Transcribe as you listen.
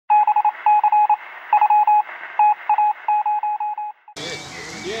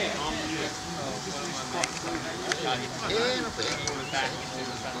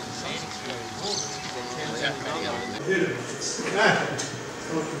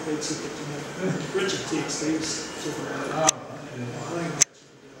Richard Tex, he was talking about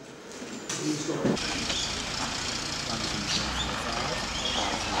he's got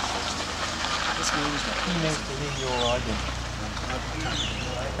this means that he needs to leave your idea.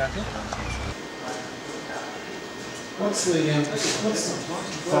 what's the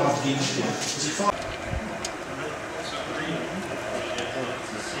 5 gigs here?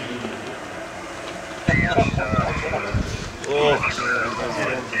 Oh,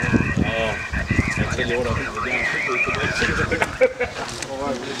 I'll tell you what, I think we're going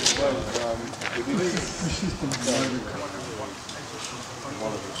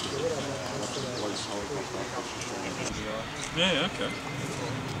yeah, okay.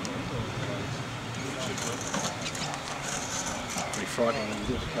 Pretty frightening when you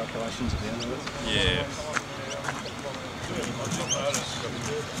do the calculations at the end of it. Yeah.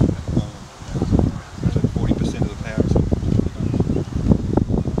 40% of the power.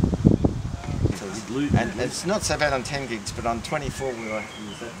 And it's not so bad on 10 gigs, but on 24 we like to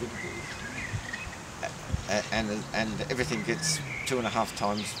use that big gig. And everything gets 2.5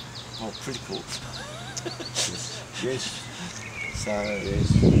 times more critical. Yes. So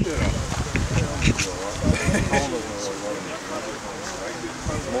yes.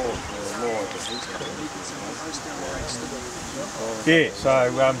 Yeah, so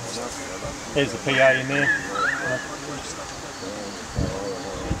there's the PA in there.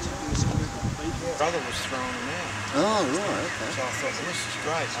 Brother was throwing them out. Oh, right, okay. So I thought, well, this is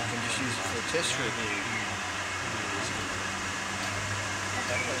great, I can just use it for a test route here.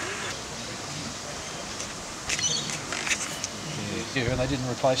 Yeah, and they didn't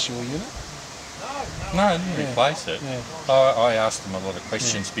replace your unit? No, I didn't replace it. Yeah. I asked them a lot of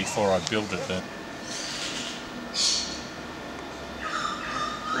questions before I built it.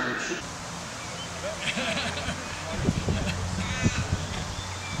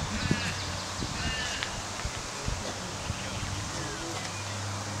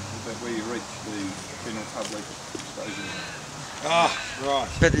 Where you reach the general public station. Ah, right.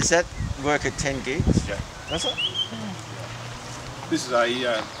 But does that work at 10 gigs? Yeah. Does it? This is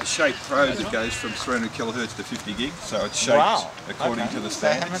a shaped probe that goes from 300 kilohertz to 50 gigs, so it's shaped according to the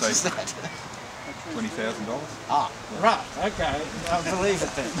standard. So how much is that? $20,000. Ah, right, okay. I'll believe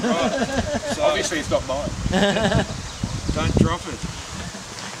it then. Right. So obviously it's not mine. Don't drop it.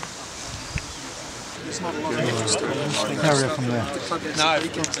 there's not a lot of interest in it. Carry on from there. No,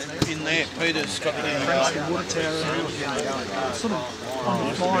 in there, Peter's got the water tower and sort of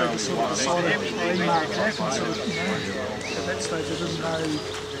implied the sort of decided they marked off and sort of, at that stage I didn't know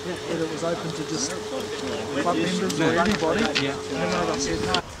whether it was open to just club members or anybody. And then I said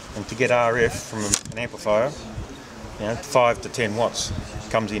no. And to get RF from an amplifier, 5 to 10 watts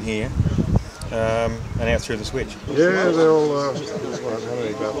comes in here and out through the switch. Yeah, they're all, how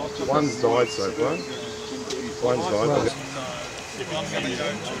many got? One's died so far. One's died. If I'm going to go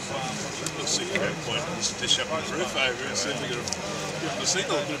to a second point and just dish up the roof over and see if we get a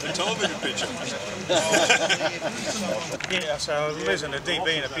signal, a bit of a television picture. Yeah, so losing a dB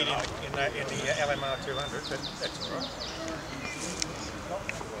and a bit in the LMR 200, but that's all right.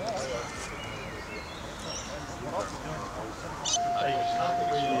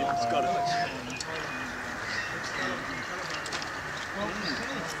 It's got it.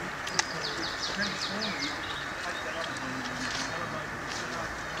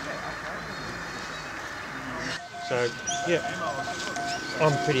 So, yeah,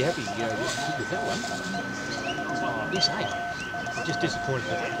 I'm pretty happy with that one. This ain't. Just disappointed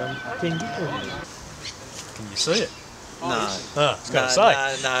that 10 gig. Can you see it? No. Oh, it's got to say.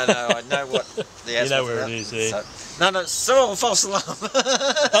 No, I know what the You know where it is, yeah. So, no, still false alarm.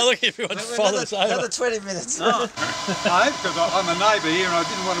 Oh, look, everyone's followed us over. Another 20 minutes. No, because I'm a neighbour here and I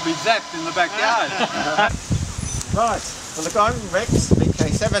didn't want to be zapped in the backyard. Right, well look, I'm Rex,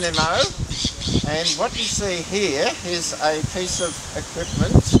 VK3, and what you see here is a piece of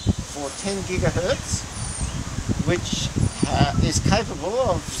equipment for 10 gigahertz, which is capable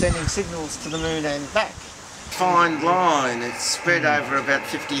of sending signals to the moon and back. Fine line, it's spread over about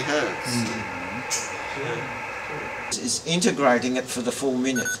 50 hertz. It's integrating it for the full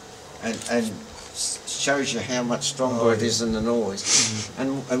minute and shows you how much stronger it is than the noise.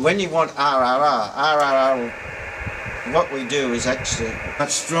 And when you want RRR, what we do is actually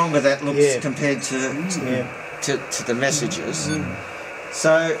much stronger that looks compared to the messages.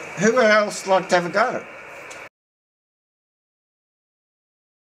 So who else like to have a go?